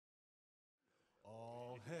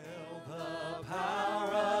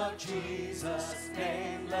Jesus'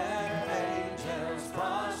 name, let angels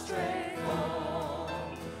prostrate fall.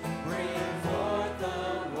 Bring forth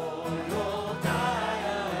the royal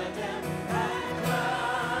diadem and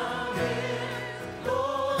crown him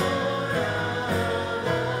Lord of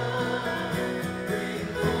all. Bring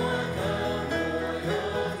forth the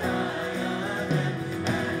royal diadem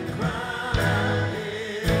and crown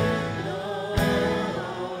him Lord of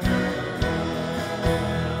all.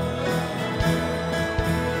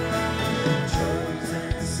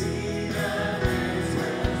 Chosen seed of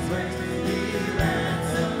Israel's race, he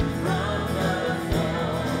ransomed from the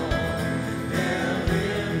fall. Hail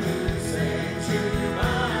him who saved you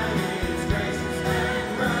by his grace,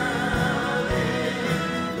 and crown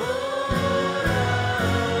him Lord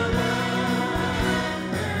of all.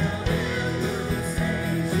 Hail him who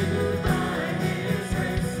saved you by his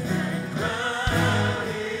grace, and crown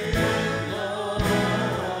him Lord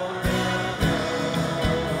of all.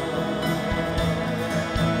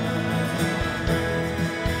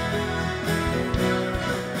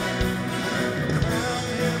 Crown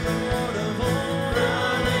him Lord of all.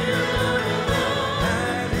 Crown him Lord of all.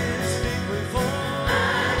 At his feet we fall.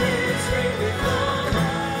 At his feet we fall.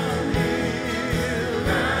 Crown him.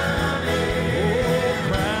 Crown him. Oh,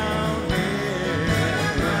 crown him.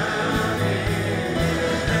 Crown him.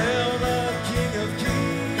 Hail the King of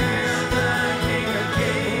Kings. Hail the King of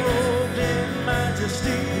Kings. Robed in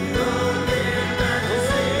majesty. Robed in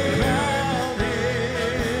majesty. Oh, crown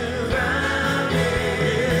him. Crown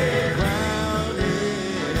him. Crown him.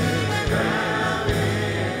 Crown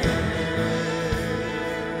him.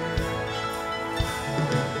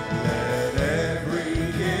 Let every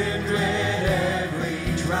kindred,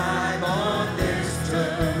 every tribe on this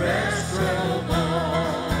terrestrial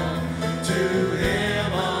ball to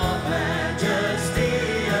him all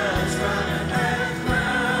majesty ascribe and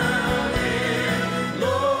crown him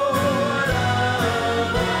Lord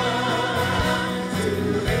of all. To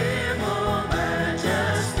him all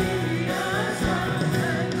majesty ascribe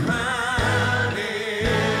and crown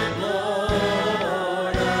him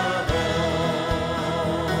Lord of all.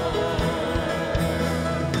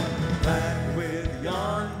 Back with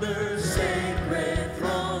yonder sacred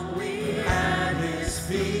throne, we at his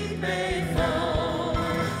feet may fall.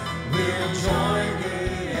 We'll join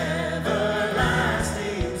the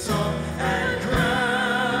everlasting song and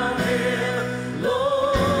crown him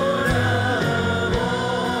Lord of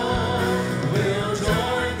all. We'll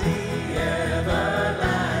join the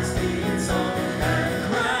everlasting song and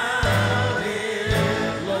crown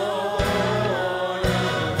him Lord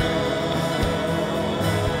of all.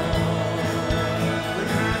 We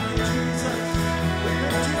crown you, Jesus. We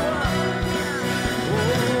lift you up. Oh,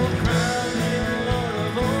 crown him Lord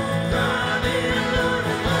of all. Crown him Lord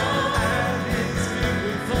of all. At his feet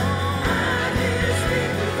we fall. At his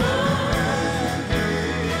feet we fall.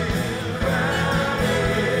 Crown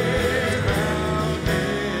him. Crown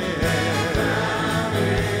him. Crown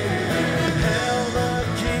him. Hail the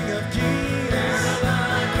King of Kings. Hail the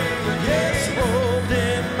King of Kings. Yes, robed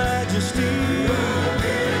in majesty. Robed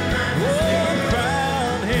in majesty. Oh,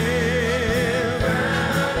 crown him.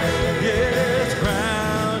 Crown him. Yes,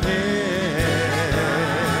 crown him.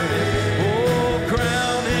 Oh,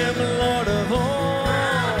 crown him Lord of all.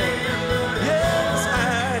 Crown him Lord of yes, all.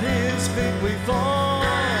 At his feet we fall.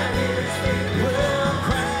 At his feet we fall.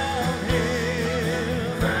 Crown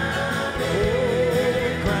him. Crown him. Oh,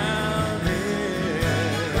 crown him.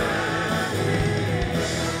 Crown him.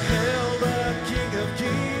 Hail the King of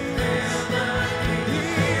Kings. Hail the King of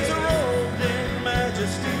He's Kings. Robed in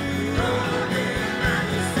majesty. Robed in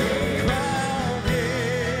majesty. Crown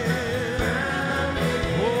him. Crown him.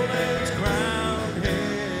 Oh, let's crown him.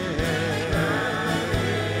 Crown him.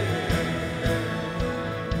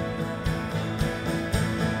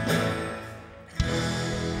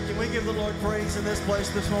 Can we give the Lord praise in this place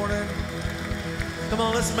this morning? Come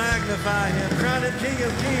on, let's magnify him. Crown him King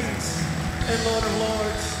of Kings and Lord of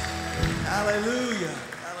Lords. Hallelujah.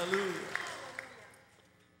 Hallelujah.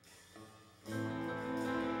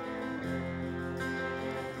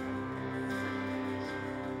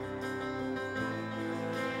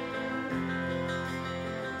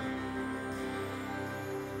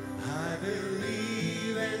 I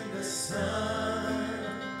believe in the Son.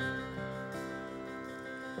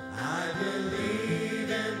 I believe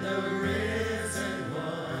in the risen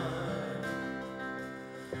one.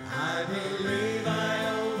 I believe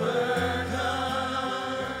I overcome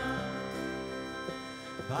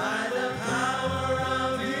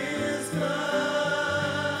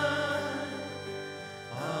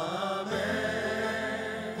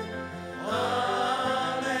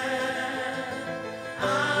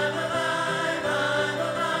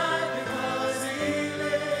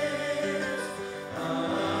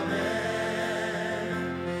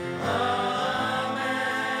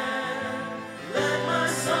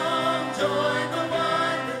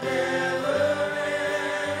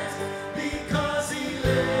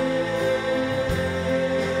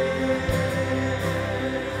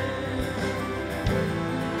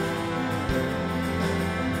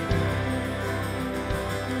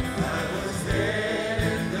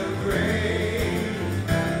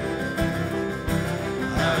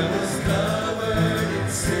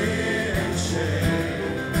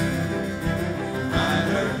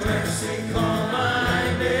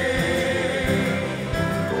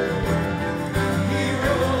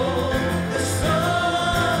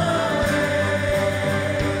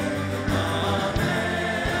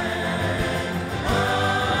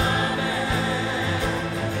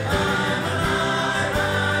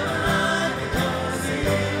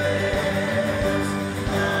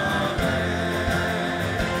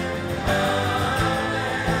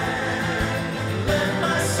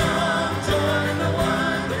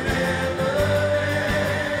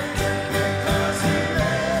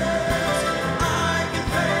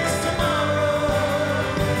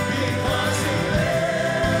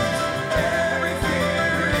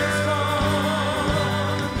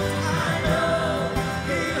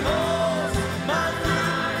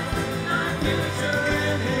You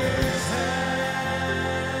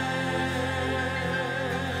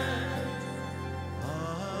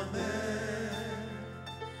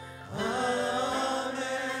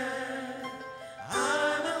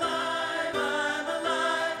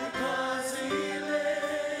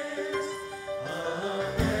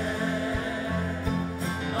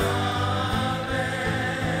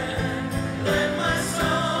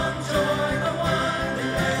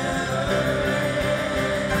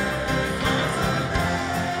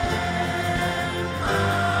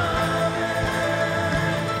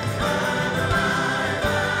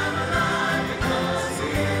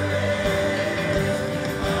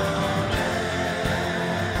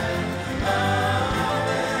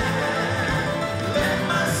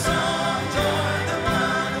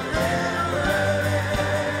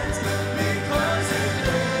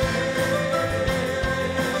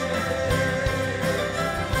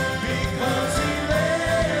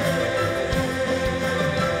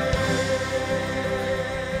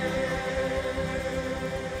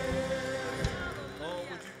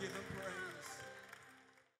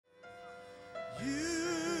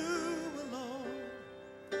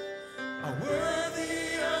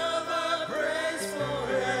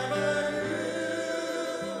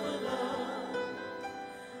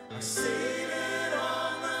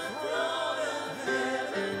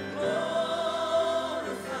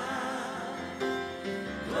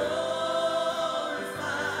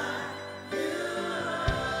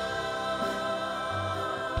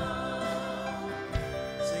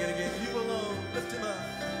alone.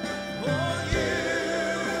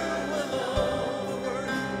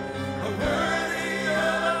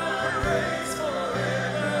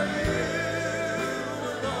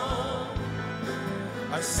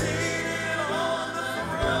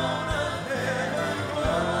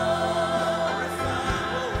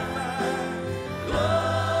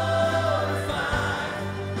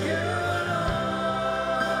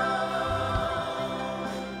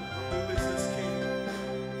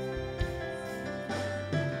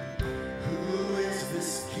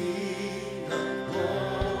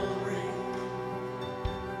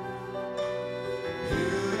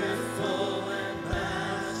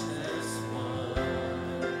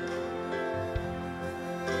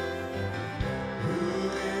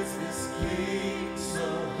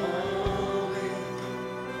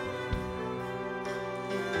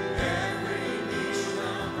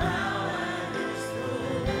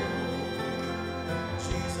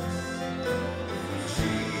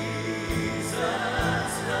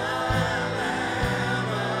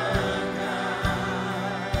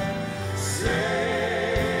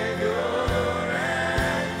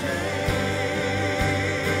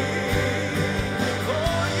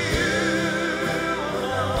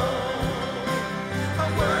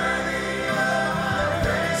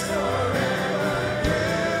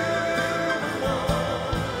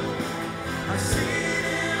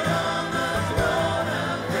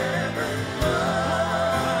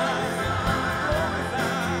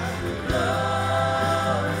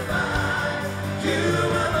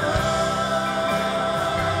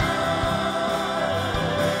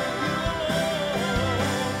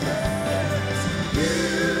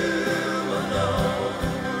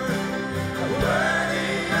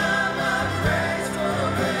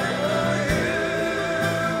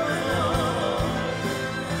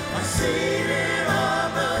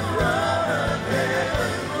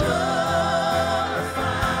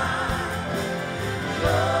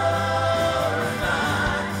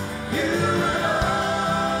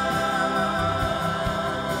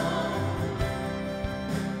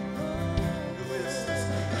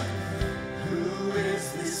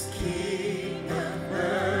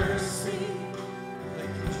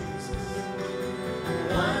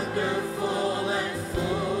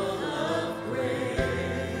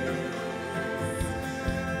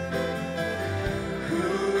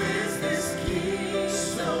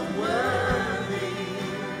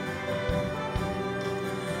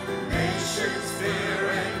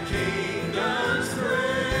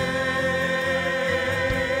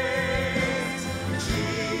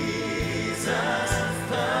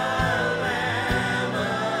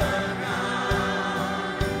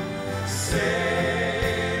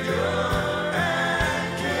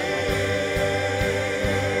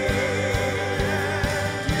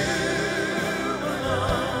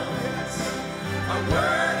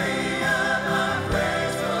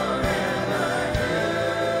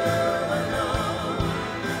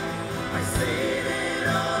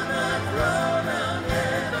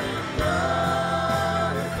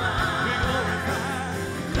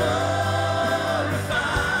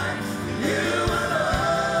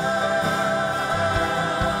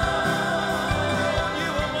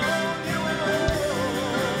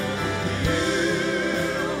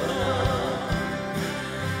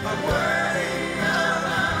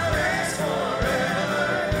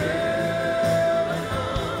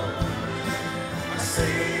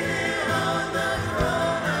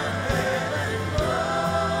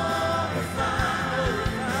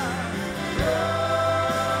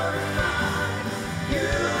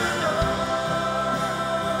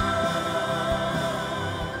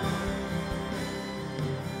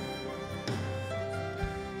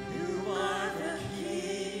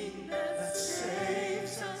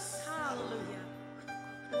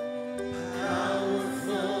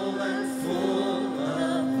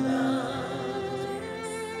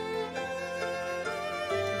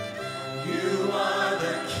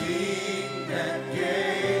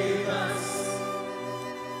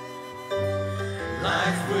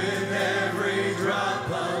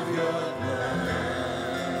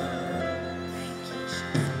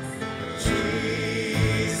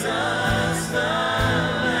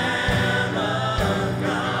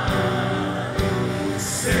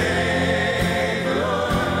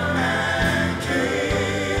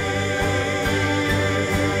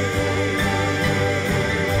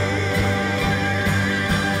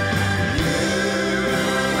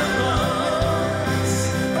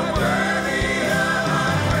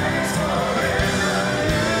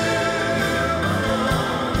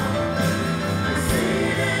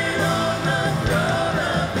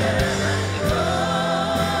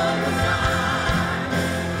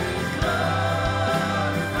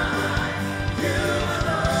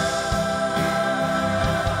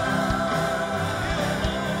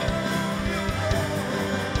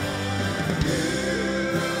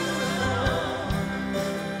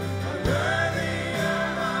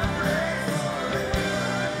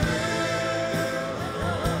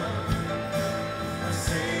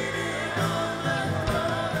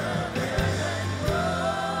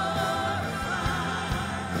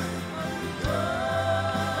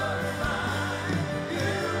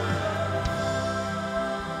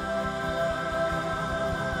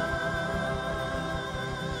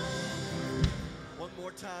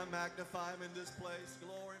 Magnify him in this place.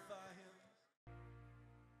 Glorify him.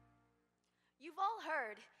 You've all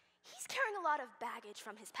heard, he's carrying a lot of baggage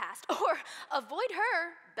from his past. Or avoid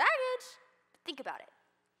her, baggage. Think about it,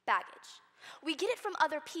 baggage. We get it from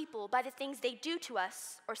other people by the things they do to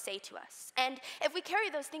us or say to us. And if we carry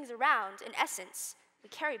those things around, in essence, we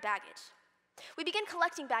carry baggage. We begin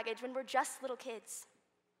collecting baggage when we're just little kids.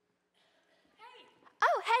 Hey.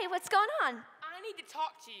 Oh, hey, what's going on? I need to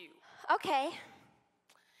talk to you. Okay.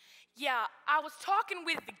 Yeah, I was talking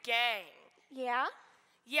with the gang. Yeah?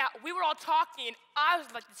 Yeah, we were all talking, and I was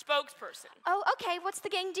like the spokesperson. Oh, okay, what's the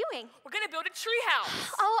gang doing? We're gonna build a tree house.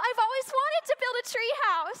 Oh, I've always wanted to build a tree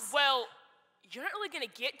house. Well, you're not really gonna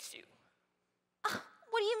get to.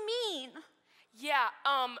 What do you mean? Yeah,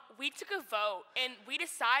 we took a vote, and we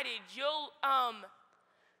decided you'll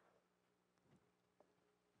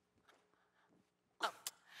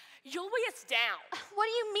weigh us down. What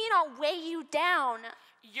do you mean I'll weigh you down?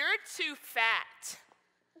 You're too fat.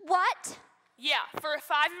 What? Yeah, for a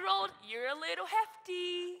 5-year-old, you're a little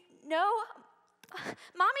hefty. No,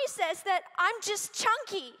 Mommy says that I'm just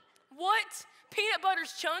chunky. What? Peanut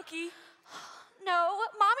butter's chunky. No,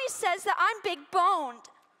 Mommy says that I'm big boned.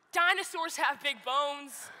 Dinosaurs have big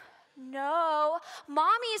bones. No,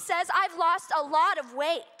 Mommy says I've lost a lot of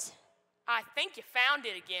weight. I think you found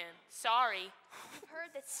it again. Sorry. I've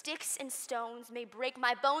heard that sticks and stones may break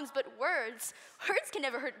my bones, but words can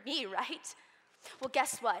never hurt me, right? Well,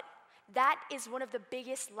 guess what? That is one of the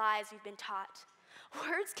biggest lies we've been taught.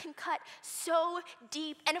 Words can cut so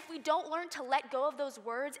deep, and if we don't learn to let go of those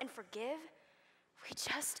words and forgive, we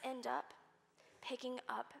just end up picking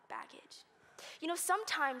up baggage. You know,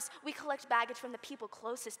 sometimes we collect baggage from the people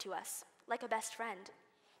closest to us, like a best friend.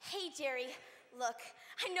 Hey, Jerry, look,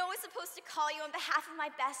 I know I was supposed to call you on behalf of my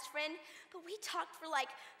best friend, but we talked for like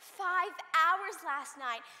 5 hours last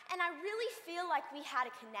night, and I really feel like we had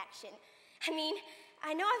a connection. I mean,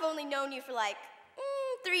 I know I've only known you for like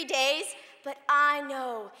 3 days, but I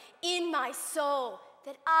know in my soul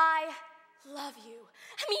that I love you.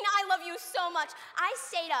 I mean, I love you so much. I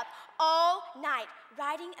stayed up all night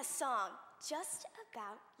writing a song just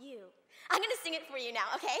about you. I'm gonna sing it for you now,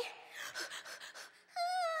 okay?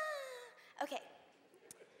 Okay.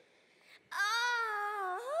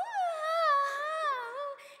 Oh,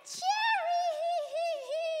 Cherry,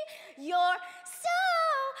 you're so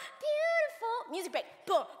beautiful. Music break.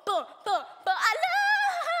 Boom, boom, boom, boom. I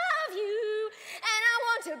love you, and I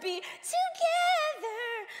want to be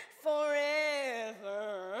together forever.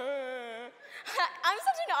 I'm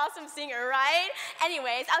such an awesome singer, right?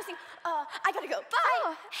 Anyways, I was thinking, I gotta go. Bye.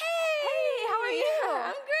 Oh, hey, how are you?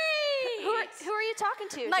 I'm great. Who are you talking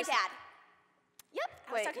to? My dad. Yep,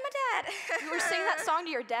 I was Wait. talking to my dad. You were singing that song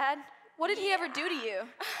to your dad? What did he ever do to you?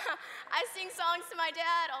 I sing songs to my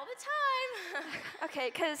dad all the time.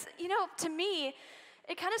 Okay, because, to me,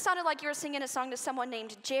 it kind of sounded like you were singing a song to someone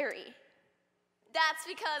named Jerry. That's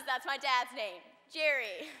because that's my dad's name,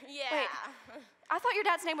 Jerry. Yeah. Wait, I thought your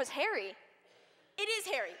dad's name was Harry. It is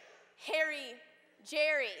Harry. Harry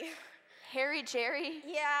Jerry. Harry Jerry?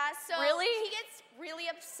 Yeah, so Really? he gets really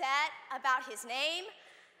upset about his name,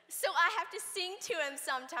 so I have to sing to him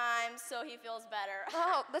sometimes so he feels better.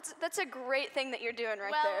 Oh, that's a great thing that you're doing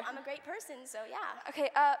right well, there. I'm a great person, so yeah. Okay,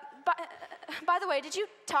 by the way, did you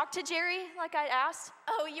talk to Jerry like I asked?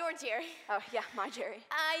 Oh, you're Jerry. Oh, yeah, my Jerry.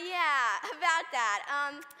 Yeah, about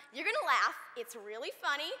that. You're gonna laugh. It's really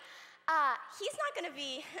funny. He's not gonna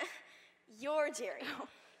be your Jerry.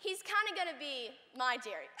 He's kind of gonna be my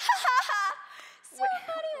Jerry. So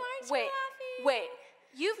funny, aren't you laughing? Wait.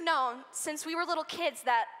 You've known since we were little kids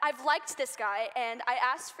that I've liked this guy, and I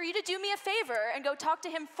asked for you to do me a favor and go talk to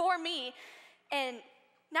him for me, and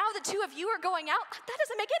now the two of you are going out? That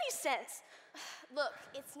doesn't make any sense. Look,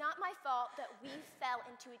 it's not my fault that we fell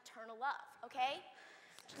into eternal love, okay?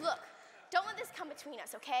 Look, don't let this come between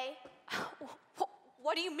us, okay?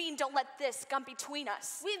 What do you mean, don't let this come between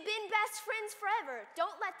us? We've been best friends forever.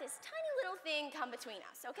 Don't let this tiny little thing come between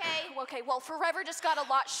us, okay? Okay, well, forever just got a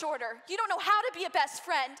lot shorter. You don't know how to be a best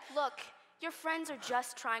friend. Look, your friends are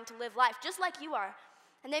just trying to live life, just like you are.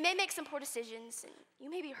 And they may make some poor decisions, and you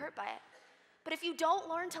may be hurt by it. But if you don't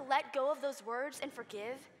learn to let go of those words and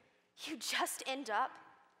forgive, you just end up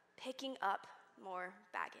picking up more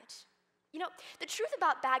baggage. The truth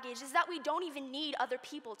about baggage is that we don't even need other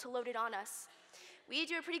people to load it on us. We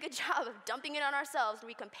do a pretty good job of dumping it on ourselves when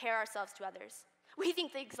we compare ourselves to others. We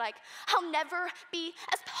think things like, I'll never be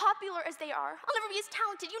as popular as they are. I'll never be as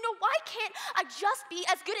talented. Why can't I just be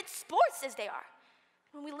as good at sports as they are?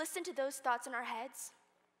 When we listen to those thoughts in our heads,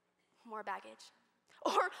 more baggage.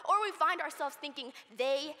 Or we find ourselves thinking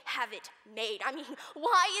they have it made.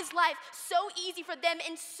 Why is life so easy for them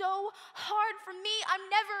and so hard for me? I'm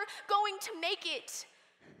never going to make it.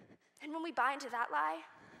 And when we buy into that lie,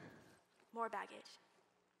 more baggage.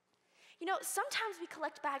 Sometimes we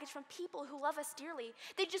collect baggage from people who love us dearly.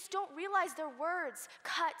 They just don't realize their words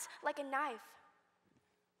cut like a knife.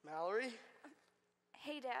 Mallory?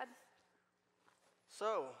 Hey, Dad.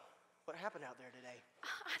 So, what happened out there today?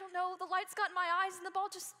 I don't know. The lights got in my eyes and the ball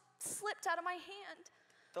just slipped out of my hand.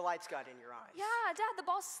 The lights got in your eyes. Yeah, Dad, the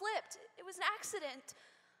ball slipped. It was an accident.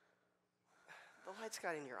 The lights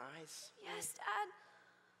got in your eyes? Yes, Dad.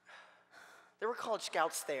 There were college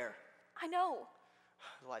scouts there. I know.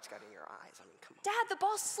 The lights got in your eyes. Come on. Dad, the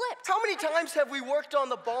ball slipped. How many times have we worked on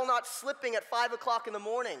the ball not slipping at 5 o'clock in the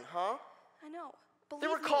morning, huh? I know. Believe There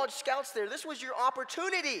were me. college scouts there. This was your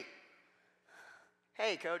opportunity.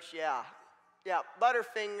 Hey, Coach, yeah,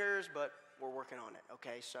 butterfingers, but we're working on it,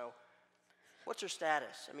 okay? So, what's her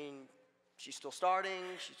status? She's still starting.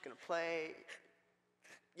 She's going to play.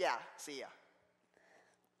 Yeah, see ya.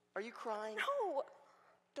 Are you crying? No.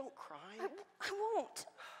 Don't cry. I won't.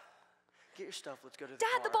 Get your stuff. Let's go to the Dad,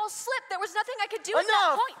 car. the ball slipped. There was nothing I could do at that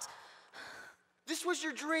Enough! point. This was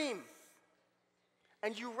your dream.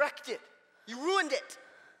 And you wrecked it. You ruined it.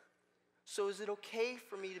 So is it okay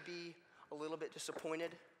for me to be a little bit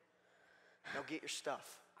disappointed? Now get your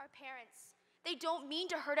stuff. Our parents, they don't mean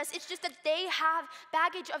to hurt us. It's just that they have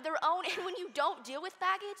baggage of their own. And when you don't deal with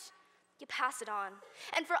baggage, you pass it on.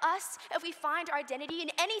 And for us, if we find our identity in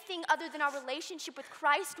anything other than our relationship with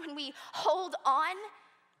Christ, when we hold on,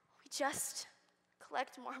 we just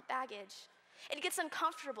collect more baggage. It gets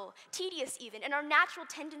uncomfortable, tedious even, and our natural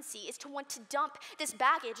tendency is to want to dump this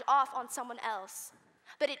baggage off on someone else.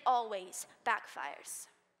 But it always backfires.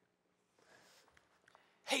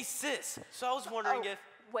 Hey, sis, so I was wondering if...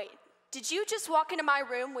 Wait, did you just walk into my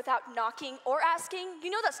room without knocking or asking?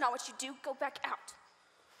 You know that's not what you do. Go back out.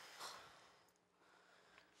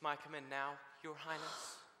 Might I come in now, Your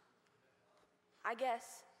Highness? I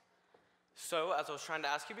guess. So, as I was trying to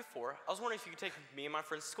ask you before, I was wondering if you could take me and my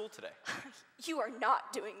friends to school today. You are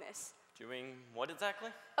not doing this. Doing what exactly?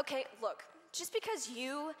 Okay, look, just because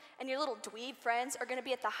you and your little dweeb friends are gonna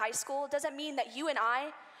be at the high school doesn't mean that you and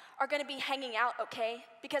I are gonna be hanging out, okay?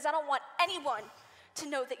 Because I don't want anyone to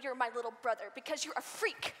know that you're my little brother, because you're a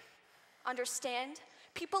freak. Understand?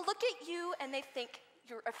 People look at you and they think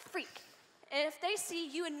you're a freak. And if they see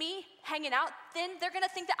you and me hanging out, then they're gonna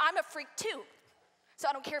think that I'm a freak too. So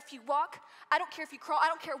I don't care if you walk, I don't care if you crawl, I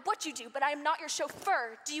don't care what you do, but I am not your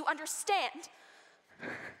chauffeur. Do you understand?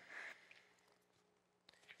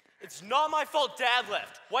 It's not my fault Dad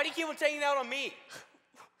left. Why do you keep on taking it out on me?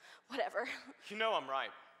 Whatever. You know I'm right.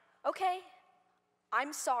 Okay,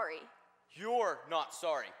 I'm sorry. You're not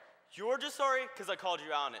sorry. You're just sorry because I called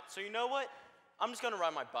you out on it. So you know what? I'm just gonna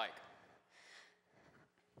ride my bike.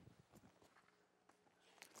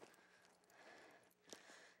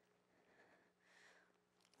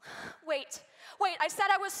 wait, I said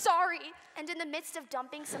I was sorry. And in the midst of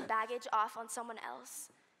dumping some baggage off on someone else,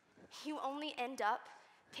 you only end up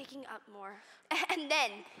picking up more. And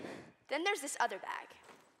then there's this other bag.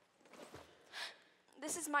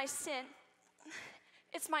 This is my sin.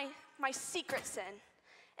 It's my secret sin.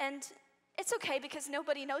 And it's okay because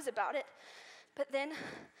nobody knows about it. But then,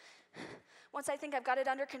 once I think I've got it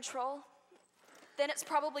under control, then it's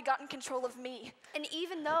probably gotten control of me. And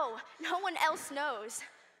even though no one else knows,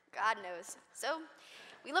 God knows. So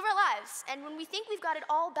we live our lives, and when we think we've got it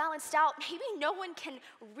all balanced out, maybe no one can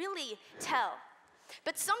really tell.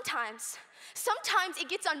 But sometimes it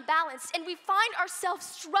gets unbalanced, and we find ourselves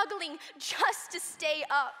struggling just to stay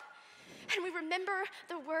up. And we remember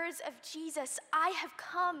the words of Jesus, I have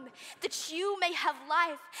come that you may have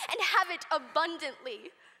life and have it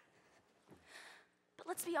abundantly. But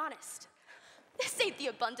let's be honest, this ain't the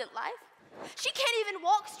abundant life. She can't even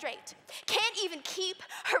walk straight, can't even keep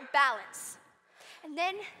her balance. And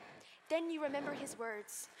then you remember his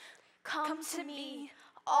words, come to me,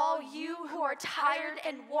 all you who are tired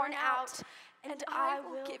and worn out, and I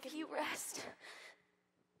will give you rest.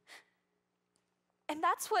 And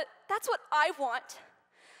that's what I want.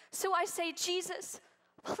 So I say, Jesus,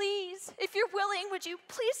 please, if you're willing, would you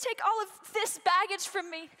please take all of this baggage from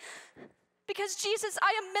me? Because Jesus,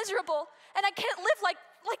 I am miserable and I can't live like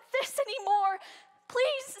this anymore.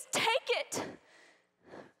 Please take it.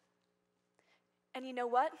 And you know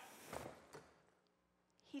what?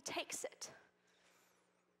 He takes it.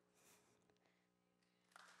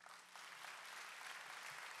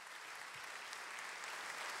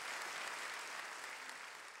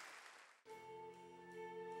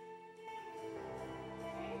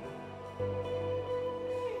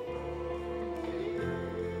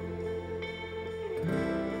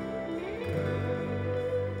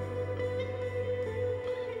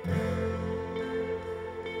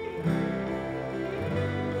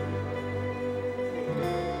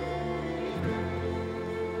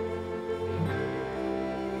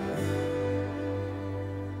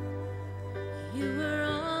 You were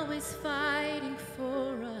always fighting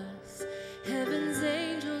for us, heaven's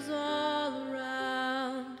angels all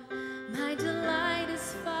around. My delight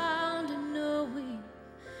is found in knowing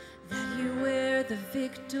that you wear the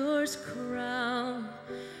victor's crown.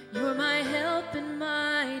 You're my help and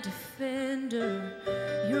my defender.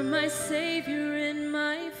 You're my savior and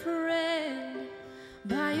my friend.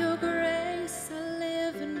 By your grace I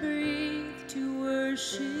live and breathe to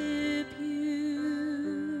worship you.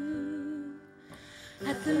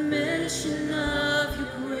 At the mention of your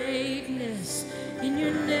greatness, in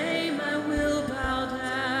your name I will bow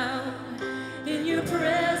down. In your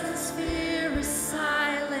presence fear is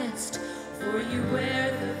silenced, for you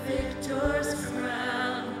wear the victor's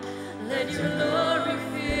crown. Let your glory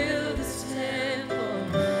fill this temple,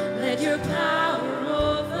 let your power